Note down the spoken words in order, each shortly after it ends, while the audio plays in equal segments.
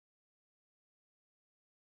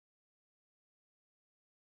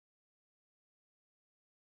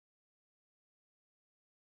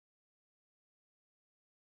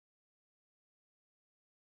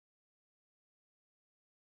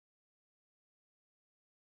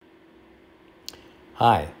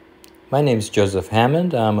Hi, my name is Joseph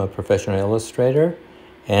Hammond. I'm a professional illustrator,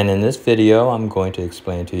 and in this video I'm going to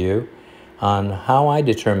explain to you on how I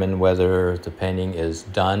determine whether the painting is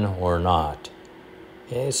done or not.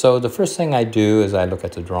 Okay, so the first thing I do is I look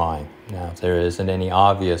at the drawing. Now, if there isn't any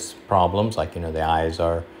obvious problems, like the eyes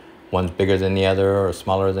are one's bigger than the other or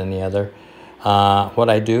smaller than the other, what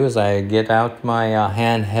I do is I get out my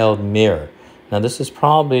handheld mirror. Now, this is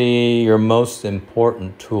probably your most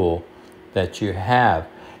important tool that you have.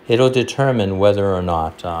 It'll determine whether or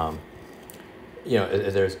not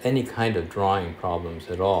if there's any kind of drawing problems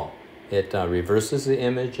at all. It reverses the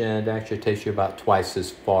image and actually takes you about twice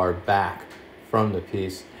as far back from the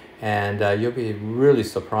piece, and you'll be really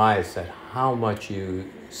surprised at how much you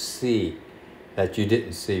see that you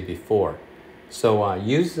didn't see before. So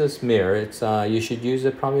use this mirror. You should use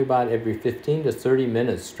it probably about every 15 to 30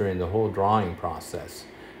 minutes during the whole drawing process.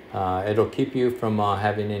 It'll keep you from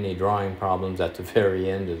having any drawing problems at the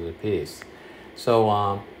very end of the piece.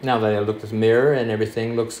 So now that I looked at the mirror and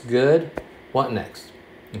everything looks good, what next?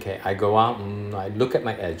 Okay, I go out and I look at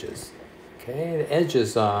my edges. Okay, the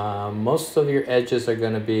edges, most of your edges are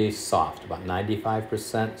going to be soft, about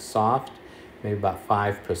 95% soft, maybe about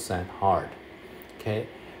 5% hard. Okay,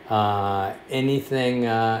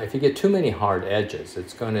 if you get too many hard edges,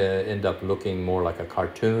 it's going to end up looking more like a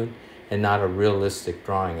cartoon and not a realistic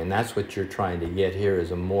drawing, and that's what you're trying to get here,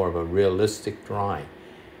 is more of a realistic drawing.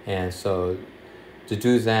 And so to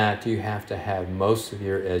do that, you have to have most of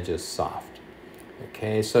your edges soft.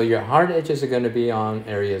 Okay, so your hard edges are going to be on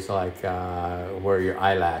areas like where your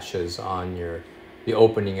eyelashes, on the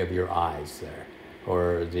opening of your eyes there,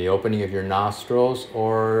 or the opening of your nostrils,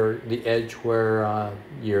 or the edge where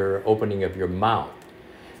your opening of your mouth.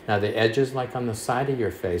 Now the edges like on the side of your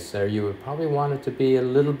face there, you would probably want it to be a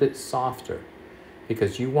little bit softer,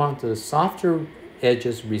 because you want the softer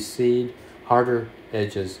edges recede, harder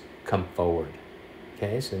edges come forward.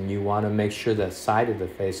 Okay, so you want to make sure that side of the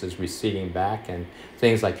face is receding back, and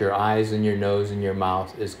things like your eyes and your nose and your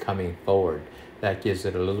mouth is coming forward. That gives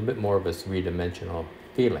it a little bit more of a three-dimensional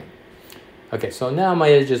feeling. Okay, so now my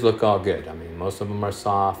edges look all good. I mean, most of them are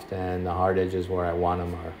soft, and the hard edges where I want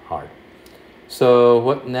them are hard. So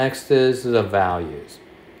what next is the values.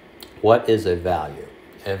 What is a value?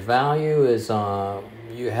 A value is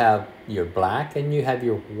you have your black and you have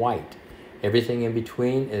your white. Everything in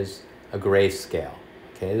between is a gray scale.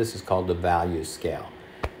 Okay, this is called the value scale.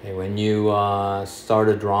 Okay, when you start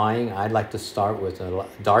a drawing, I'd like to start with the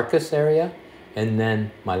darkest area and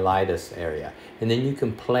then my lightest area. And then you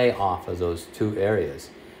can play off of those two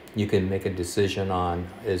areas. You can make a decision on,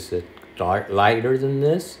 is it lighter than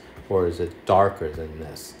this, or is it darker than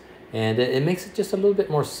this? And it makes it just a little bit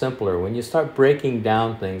more simpler when you start breaking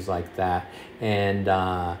down things like that and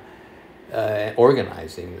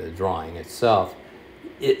organizing the drawing itself.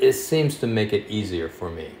 It seems to make it easier for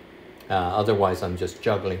me. Otherwise, I'm just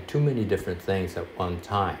juggling too many different things at one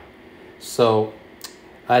time. So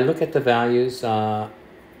I look at the values,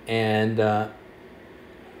 and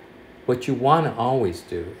what you want to always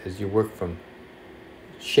do is you work from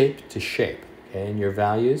shape to shape, okay, in your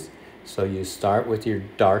values. So you start with your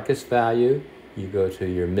darkest value, you go to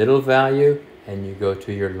your middle value, and you go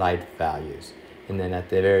to your light values. And then at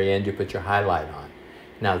the very end, you put your highlight on.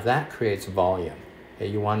 Now that creates volume.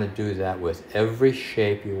 You want to do that with every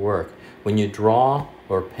shape you work. When you draw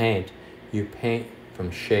or paint, you paint from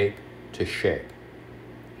shape to shape.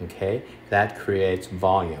 Okay, that creates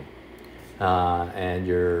volume, and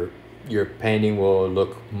your painting will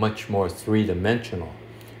look much more three-dimensional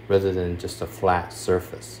rather than just a flat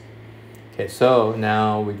surface. Okay, so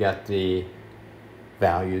now we got the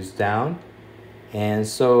values down, and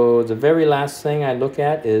so the very last thing I look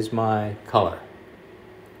at is my color.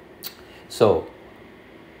 So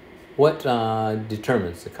what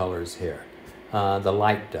determines the colors here? The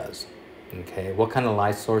light does. Okay, what kind of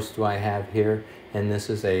light source do I have here? And this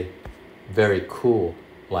is a very cool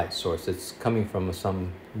light source. It's coming from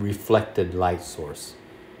some reflected light source.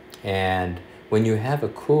 And when you have a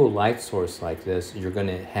cool light source like this, you're going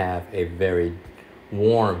to have a very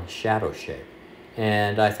warm shadow shape.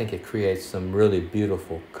 And I think it creates some really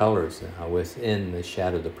beautiful colors within the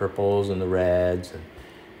shadow. The purples and the reds, and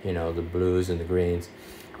the blues and the greens,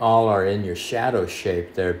 all are in your shadow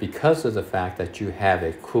shape there because of the fact that you have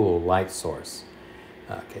a cool light source.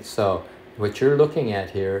 Okay, so what you're looking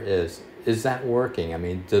at here is that working? I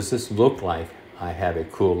mean, does this look like I have a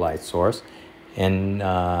cool light source? And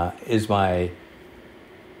is my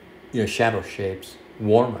shadow shapes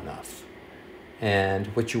warm enough? And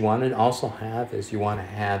what you want to also have is you want to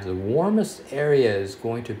have the warmest area is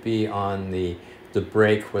going to be on the the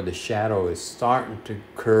break where the shadow is starting to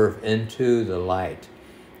curve into the light.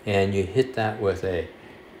 And you hit that with a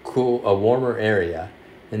warmer area,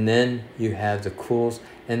 and then you have the cools,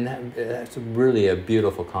 and that's really a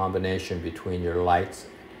beautiful combination between your lights,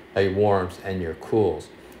 warms, and your cools.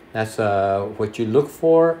 That's what you look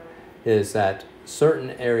for, is that certain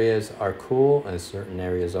areas are cool and certain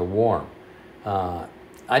areas are warm.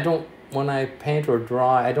 When I paint or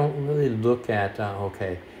draw, I don't really look at,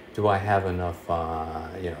 okay, do I have enough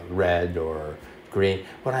red or green?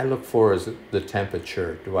 What I look for is the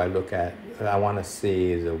temperature. I want to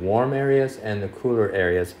see the warm areas and the cooler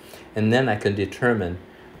areas, and then I can determine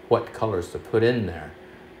what colors to put in there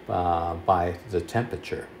by the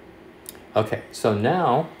temperature. Okay, so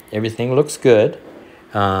now everything looks good.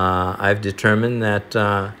 I've determined that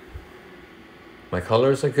my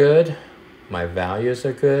colors are good, my values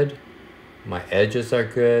are good, my edges are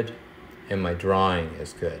good, and my drawing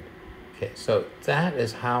is good. Okay, so that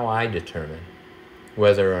is how I determine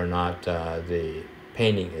whether or not the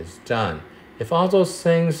painting is done. If all those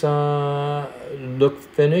things look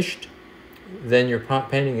finished, then your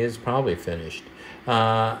painting is probably finished.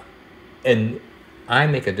 And I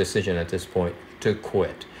make a decision at this point to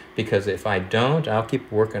quit, because if I don't, I'll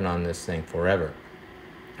keep working on this thing forever,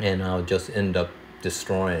 and I'll just end up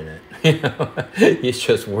destroying it. You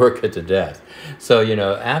just work it to death. So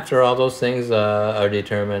after all those things are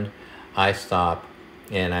determined, I stop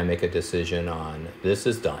and I make a decision on this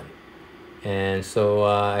is done. And so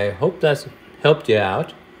I hope that's helped you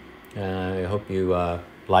out. I hope you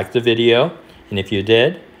liked the video, and if you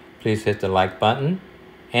did, please hit the like button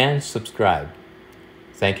and subscribe.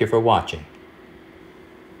 Thank you for watching.